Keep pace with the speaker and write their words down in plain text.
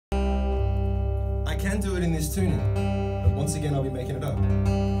can do it in this tuning, but once again I'll be making it up.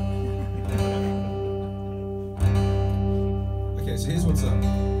 Okay, so here's what's up.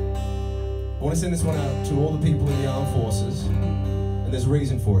 I want to send this one out to all the people in the armed forces, and there's a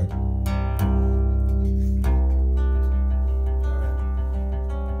reason for it.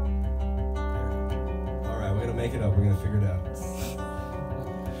 Alright, we're gonna make it up, we're gonna figure it out.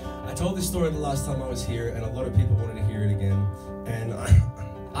 I told this story the last time I was here, and a lot of people wanted to hear it again, and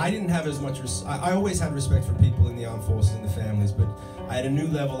I didn't have as much, I always had respect for people in the armed forces and the families, but I had a new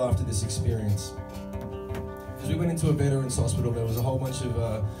level after this experience. Because we went into a veterans hospital, there was a whole bunch of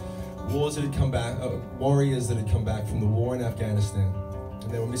warriors that had come back from the war in Afghanistan,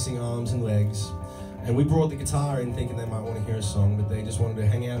 and they were missing arms and legs. And we brought the guitar in thinking they might want to hear a song, but they just wanted to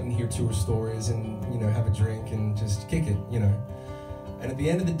hang out and hear tour stories and, you know, have a drink and just kick it, you know. And at the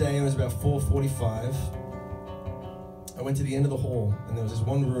end of the day, it was about 4:45. I went to the end of the hall, and there was this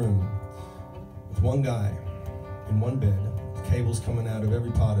one room with one guy in one bed, with cables coming out of every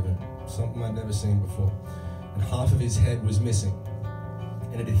part of it, something I'd never seen before. And half of his head was missing.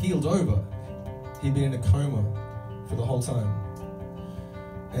 And it had healed over. He'd been in a coma for the whole time.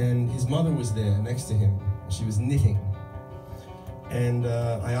 And his mother was there next to him. She was knitting. And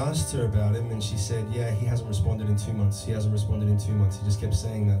I asked her about him, and she said, yeah, he hasn't responded in 2 months. He hasn't responded in 2 months. He just kept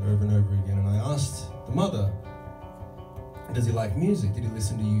saying that over and over again. And I asked the mother, does he like music? Did he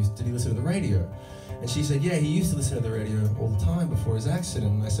listen to the radio? And she said, yeah, he used to listen to the radio all the time before his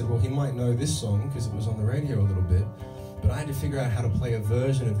accident. And I said, well, he might know this song because it was on the radio a little bit. But I had to figure out how to play a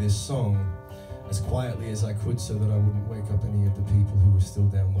version of this song as quietly as I could so that I wouldn't wake up any of the people who were still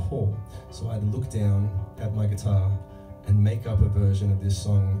down the hall. So I had to look down at my guitar and make up a version of this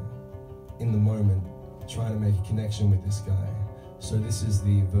song in the moment, trying to make a connection with this guy. So this is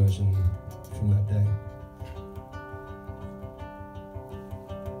the version from that day.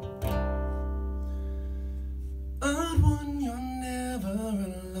 Odd one, you're never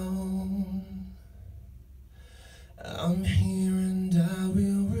alone. I'm here and I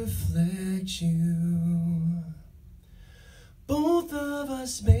will reflect you. Both of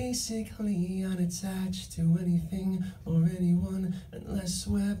us basically unattached to anything or anyone unless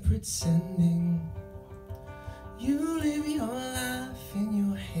we're pretending. You live your life in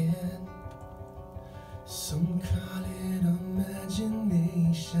your head. Some call it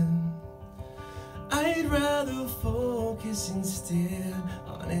imagination. I'd rather focus instead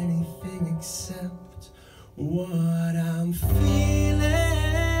on anything except what I'm feeling.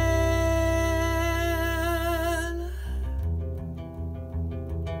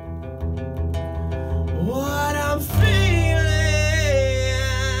 What I'm feeling.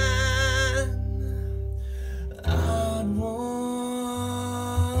 Odd one.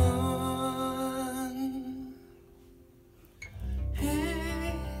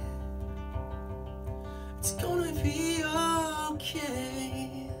 Hey, it's gonna be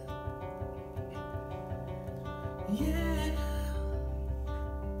okay. Yeah,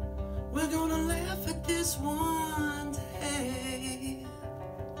 we're gonna laugh at this one day.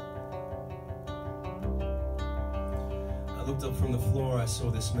 I looked up from the floor, I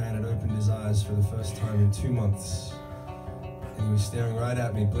saw this man had opened his eyes for the first time in 2 months. And he was staring right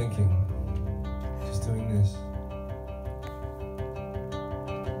at me, blinking, just doing this.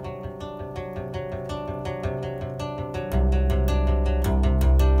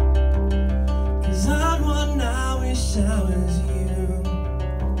 I was you.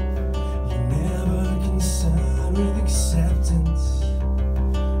 You're never concerned with acceptance,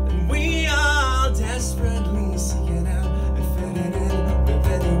 and we all desperately seeking out and fitting in with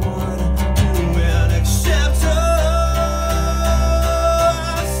anyone who will accept us.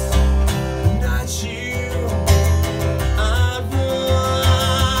 Not you.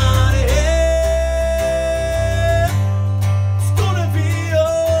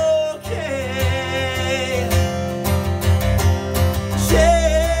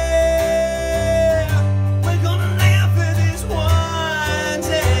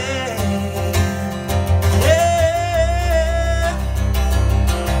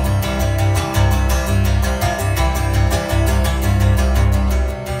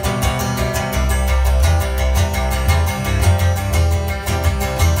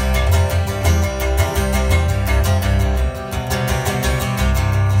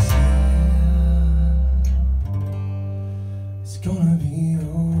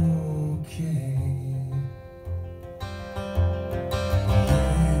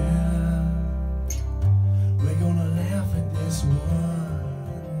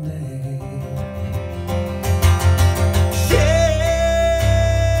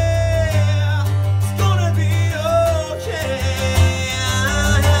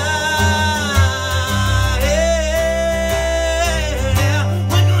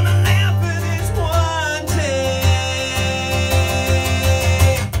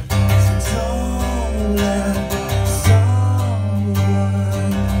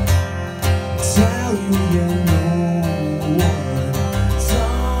 you no one.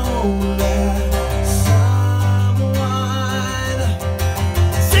 Don't let someone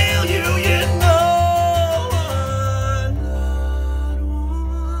tell you you're no one, not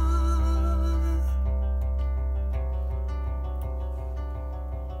one.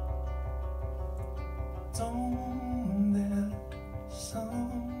 Don't let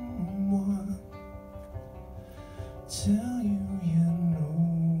someone tell